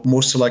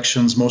 Most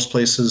elections, most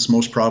places,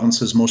 most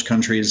provinces, most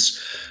countries.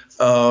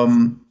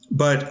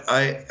 But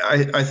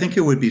I think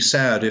it would be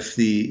sad if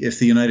the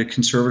United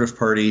Conservative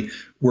Party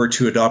were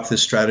to adopt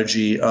this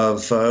strategy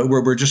of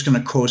where we're just going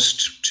to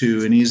coast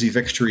to an easy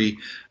victory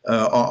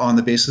on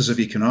the basis of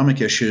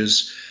economic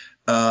issues.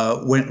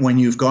 When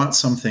you've got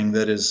something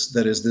that is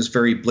this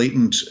very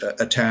blatant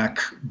attack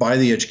by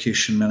the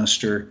education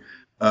minister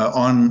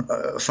on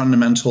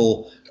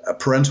fundamental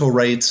parental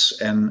rights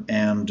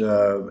and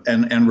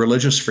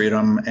religious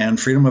freedom and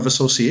freedom of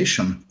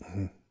association.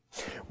 Mm-hmm.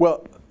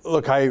 Well,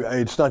 look,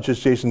 it's not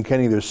just Jason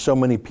Kenney. There's so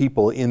many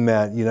people in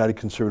that United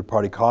Conservative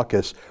Party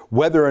caucus,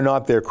 whether or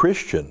not they're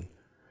Christian,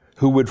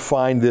 who would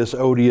find this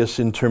odious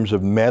in terms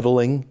of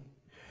meddling,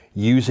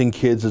 using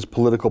kids as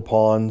political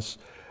pawns,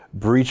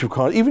 breach of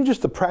contract, even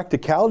just the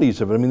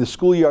practicalities of it. I mean, the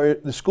school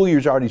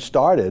year's already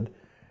started,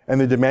 and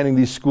they're demanding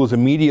these schools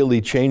immediately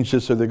change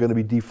this or they're going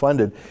to be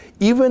defunded.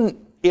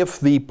 Even if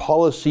the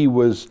policy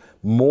was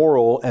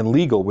moral and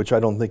legal, which I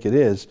don't think it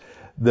is,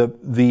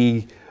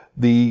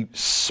 the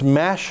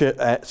smash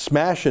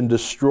and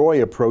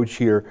destroy approach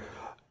here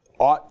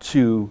ought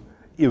to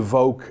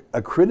evoke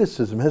a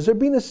criticism. Has there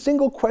been a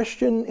single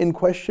question in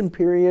question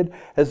period?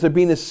 Has there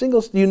been a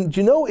single, do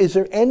you know, is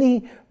there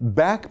any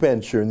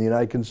backbencher in the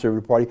United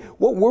Conservative Party?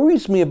 What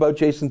worries me about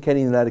Jason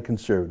Kenney and the United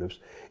Conservatives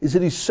is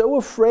that he's so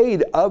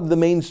afraid of the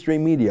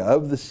mainstream media,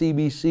 of the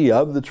CBC,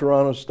 of the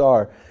Toronto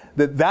Star,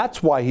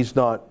 that's why he's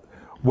not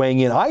weighing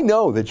in. I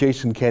know that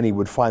Jason Kenney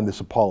would find this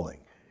appalling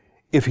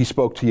if he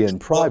spoke to you in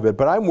private,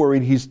 but I'm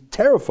worried he's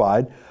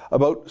terrified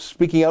about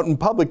speaking out in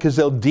public because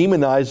they'll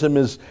demonize him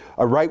as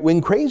a right-wing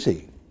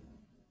crazy.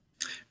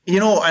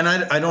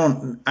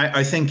 And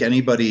I think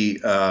anybody,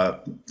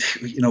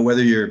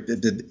 whether you're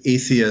the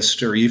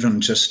atheist or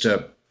even just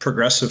a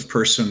progressive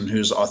person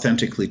who's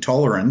authentically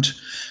tolerant,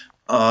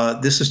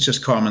 this is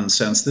just common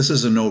sense. This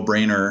is a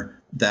no-brainer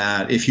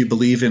that if you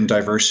believe in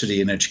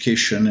diversity in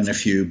education and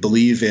if you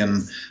believe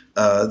in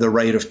the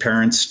right of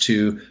parents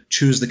to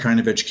choose the kind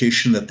of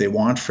education that they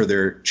want for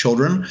their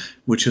children,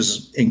 which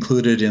is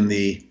included in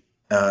the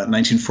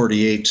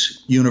 1948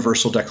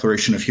 Universal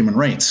Declaration of Human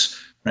Rights.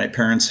 Right?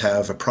 Parents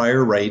have a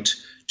prior right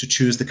to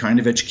choose the kind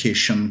of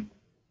education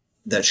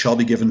that shall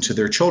be given to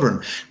their children.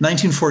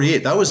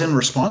 1948, that was in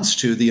response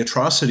to the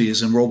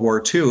atrocities in World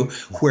War II,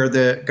 where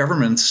the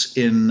governments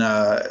in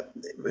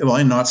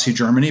Nazi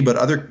Germany, but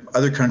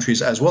other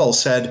countries as well,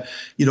 said,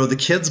 the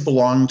kids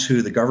belong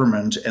to the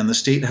government and the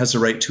state has a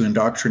right to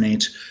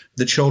indoctrinate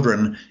the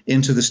children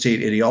into the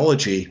state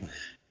ideology.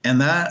 And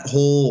that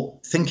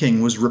whole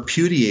thinking was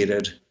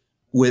repudiated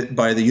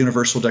by the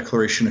Universal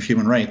Declaration of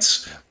Human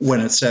Rights when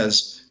it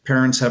says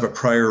parents have a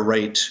prior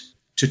right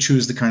to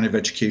choose the kind of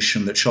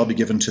education that shall be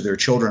given to their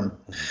children.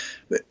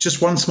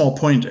 Just one small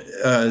point.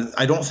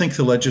 I don't think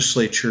the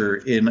legislature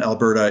in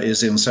Alberta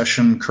is in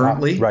session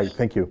currently. Right,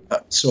 thank you.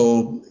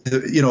 So,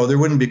 there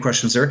wouldn't be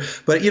questions there.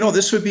 But,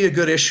 this would be a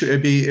good issue.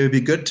 It'd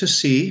be good to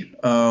see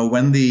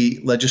when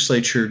the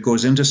legislature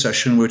goes into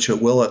session, which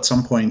it will at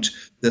some point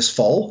this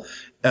fall.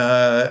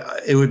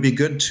 It would be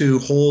good to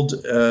hold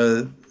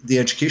the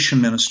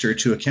education minister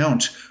to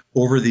account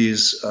over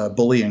these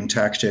bullying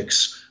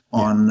tactics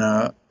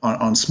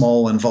on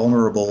small and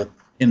vulnerable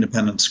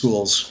independent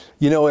schools.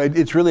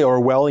 It's really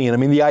Orwellian. I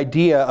mean, the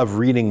idea of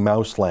reading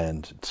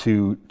Mouseland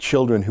to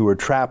children who are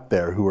trapped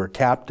there, who are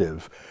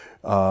captive,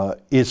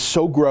 is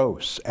so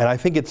gross. And I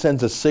think it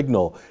sends a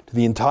signal to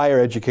the entire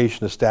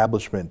education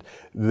establishment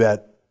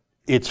that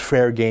it's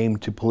fair game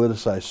to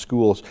politicize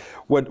schools.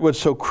 What's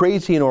so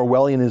crazy and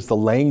Orwellian is the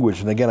language.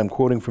 And again, I'm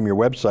quoting from your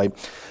website,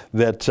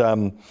 that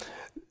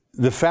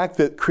the fact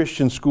that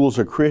Christian schools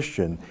are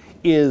Christian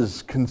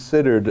is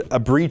considered a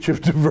breach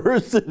of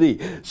diversity.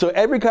 So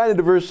every kind of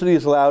diversity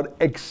is allowed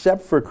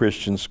except for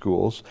Christian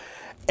schools.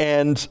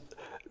 And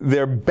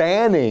they're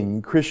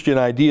banning Christian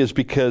ideas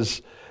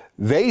because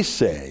they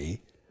say,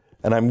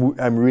 and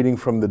I'm reading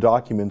from the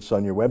documents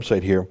on your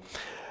website here,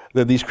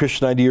 that these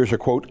Christian ideas are,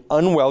 quote,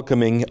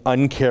 unwelcoming,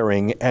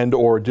 uncaring, and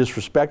or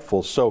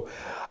disrespectful. So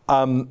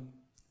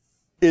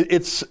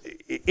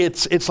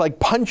it's like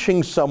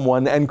punching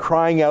someone and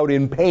crying out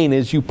in pain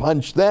as you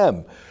punch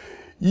them.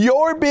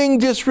 You're being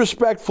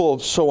disrespectful,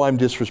 so I'm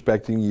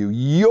disrespecting you.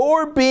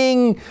 You're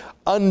being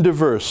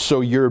undiverse,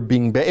 so you're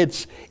being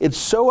it's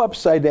so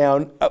upside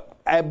down.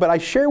 But I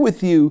share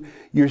with you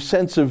your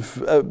sense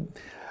of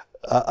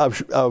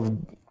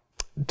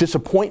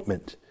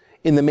disappointment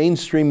in the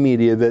mainstream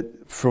media that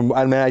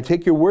I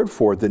take your word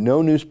for it, that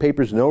no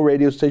newspapers, no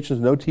radio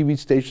stations, no TV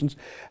stations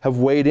have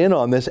weighed in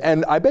on this.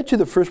 And I bet you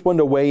the first one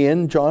to weigh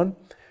in, John,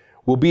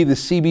 will be the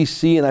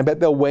CBC, and I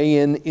bet they'll weigh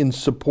in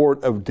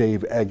support of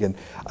Dave Eggen.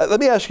 Let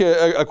me ask you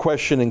a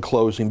question in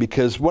closing,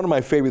 because one of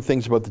my favorite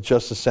things about the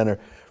Justice Center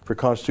for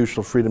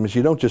Constitutional Freedom is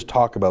you don't just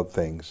talk about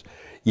things.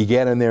 You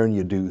get in there and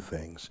you do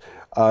things.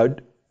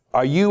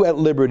 Are you at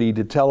liberty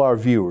to tell our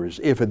viewers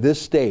if at this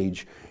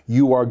stage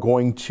you are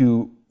going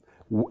to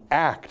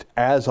act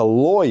as a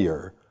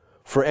lawyer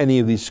for any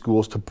of these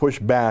schools to push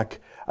back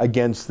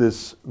against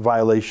this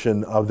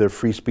violation of their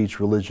free speech,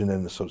 religion,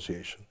 and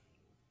association?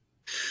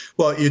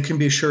 Well, you can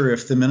be sure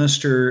if the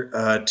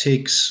minister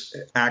takes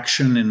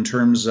action in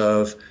terms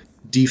of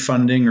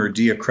defunding or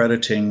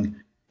deaccrediting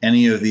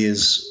any of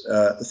these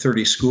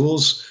 30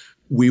 schools,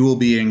 we will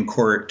be in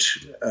court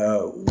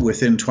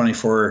within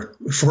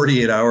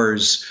 48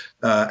 hours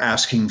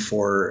asking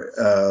for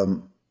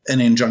an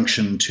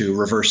injunction to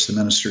reverse the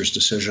minister's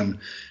decision,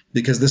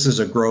 because this is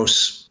a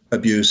gross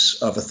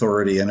abuse of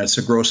authority and it's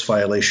a gross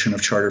violation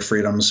of charter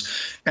freedoms,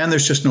 and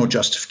there's just no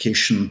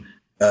justification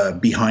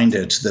behind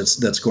it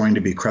that's going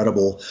to be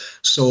credible.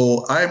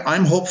 So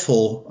I'm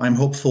hopeful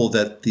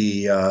that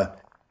the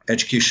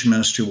education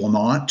ministry will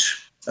not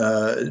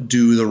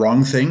do the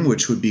wrong thing,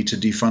 which would be to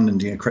defund and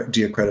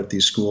deaccredit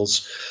these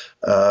schools.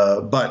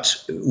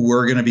 But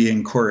we're going to be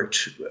in court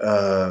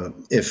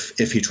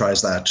if he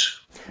tries that.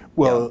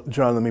 Well, yeah.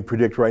 John, let me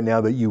predict right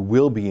now that you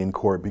will be in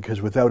court,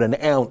 because without an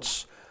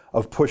ounce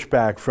of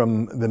pushback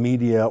from the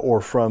media or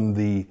from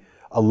the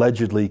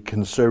allegedly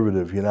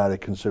conservative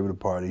United Conservative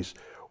parties,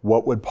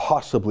 what would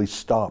possibly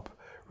stop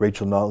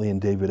Rachel Notley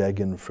and David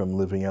Eggen from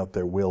living out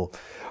their will?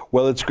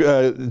 Well, it's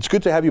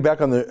good to have you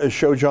back on the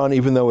show, John,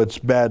 even though it's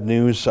bad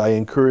news. I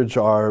encourage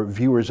our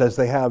viewers, as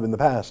they have in the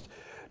past,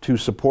 to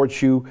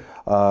support you.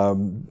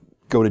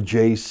 Go to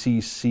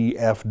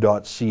jccf.ca.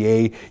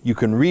 You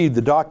can read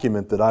the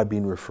document that I've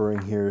been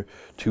referring here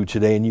to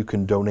today, and you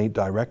can donate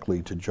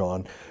directly to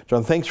John.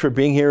 John, thanks for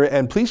being here,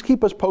 and please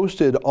keep us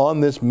posted on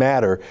this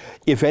matter.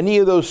 If any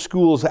of those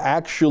schools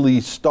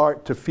actually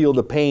start to feel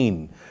the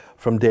pain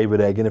from David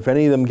Eggen, if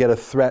any of them get a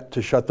threat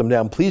to shut them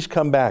down, please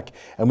come back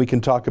and we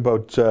can talk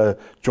about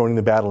joining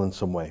the battle in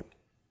some way.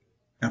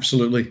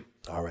 Absolutely.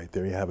 All right,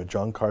 there you have it.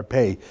 John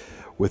Carpay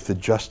with the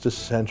Justice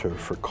Center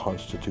for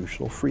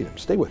Constitutional Freedom.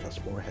 Stay with us.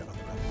 More ahead on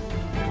the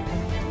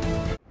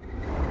Rebel.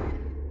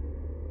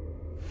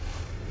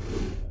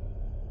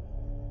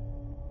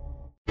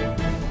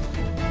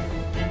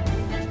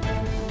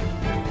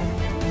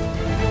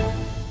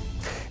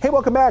 Hey,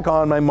 welcome back.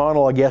 On my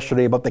monologue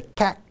yesterday about the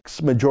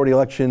CAQ's majority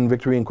election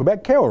victory in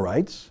Quebec, Carol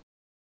writes,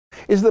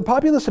 is it the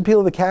populist appeal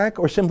of the CAQ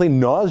or simply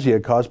nausea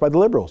caused by the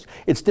Liberals?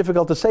 It's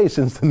difficult to say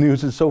since the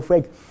news is so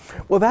fake.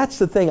 Well, that's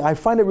the thing. I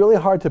find it really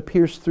hard to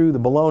pierce through the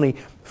baloney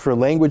for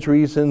language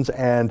reasons,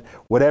 and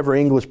whatever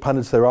English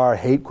pundits there are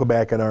hate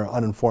Quebec and are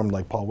uninformed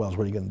like Paul Wells.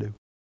 What are you going to do?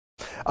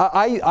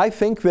 I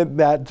think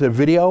that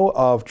video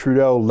of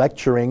Trudeau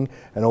lecturing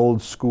an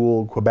old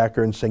school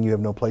Quebecer and saying you have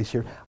no place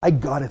here, I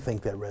got to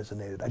think that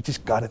resonated. I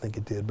just got to think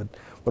it did, but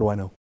what do I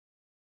know?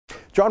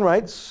 John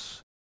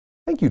writes,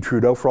 thank you,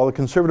 Trudeau, for all the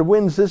Conservative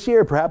wins this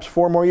year. Perhaps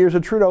 4 more years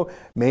of Trudeau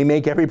may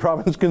make every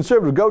province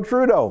Conservative. Go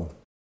Trudeau.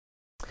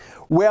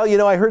 Well, you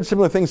know, I heard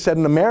similar things said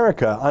in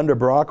America under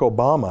Barack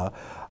Obama,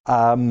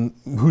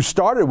 who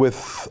started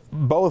with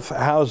both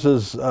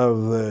houses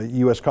of the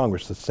U.S.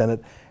 Congress, the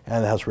Senate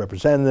and the House of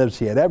Representatives.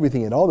 He had everything,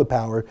 he had all the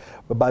power.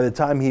 But by the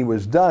time he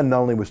was done,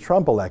 not only was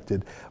Trump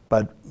elected,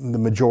 but the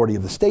majority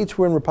of the states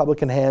were in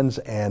Republican hands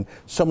and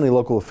so many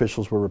local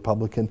officials were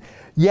Republican.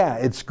 Yeah,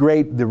 it's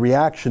great, the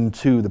reaction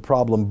to the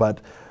problem, but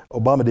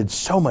Obama did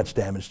so much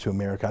damage to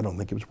America, I don't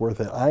think it was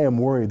worth it. I am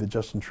worried that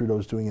Justin Trudeau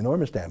is doing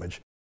enormous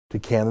damage to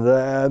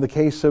Canada. The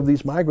case of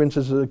these migrants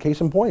is a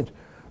case in point.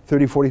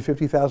 30, 40,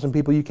 50,000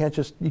 people, you can't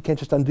just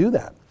undo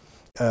that.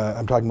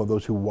 I'm talking about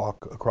those who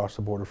walk across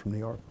the border from New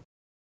York.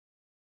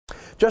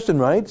 Justin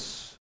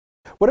writes,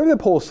 whatever the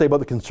polls say about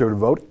the Conservative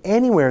vote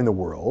anywhere in the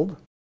world,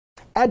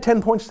 add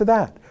 10 points to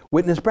that.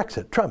 Witness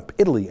Brexit, Trump,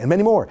 Italy, and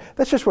many more.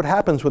 That's just what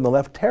happens when the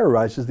left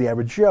terrorizes the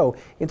average Joe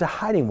into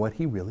hiding what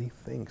he really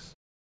thinks.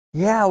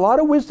 Yeah, a lot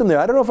of wisdom there.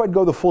 I don't know if I'd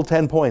go the full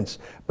 10 points,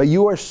 but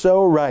you are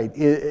so right.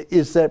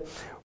 Is that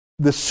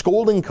the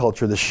scolding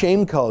culture, the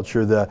shame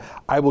culture, the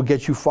I will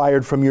get you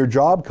fired from your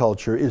job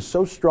culture is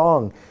so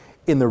strong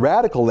in the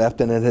radical left,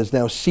 and it has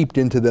now seeped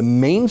into the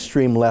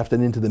mainstream left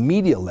and into the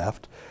media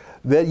left,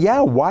 that, yeah,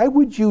 why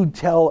would you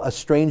tell a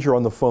stranger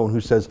on the phone who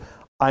says,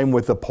 I'm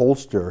with a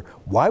pollster,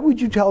 why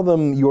would you tell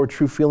them your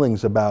true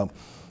feelings about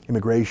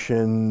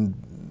immigration,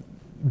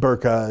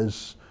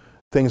 burqas,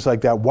 things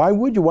like that? Why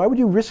would you? Why would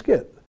you risk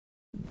it?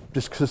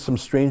 Just because some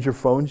stranger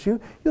phones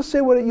you?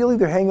 You'll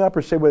either hang up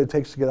or say what it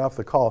takes to get off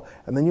the call,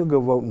 and then you'll go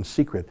vote in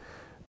secret.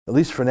 At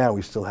least for now,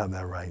 we still have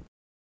that right.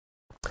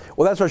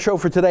 Well, that's our show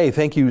for today.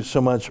 Thank you so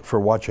much for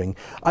watching.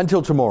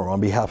 Until tomorrow, on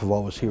behalf of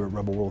all of us here at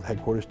Rebel World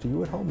Headquarters, to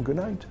you at home, good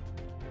night.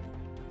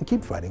 And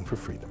keep fighting for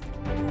freedom.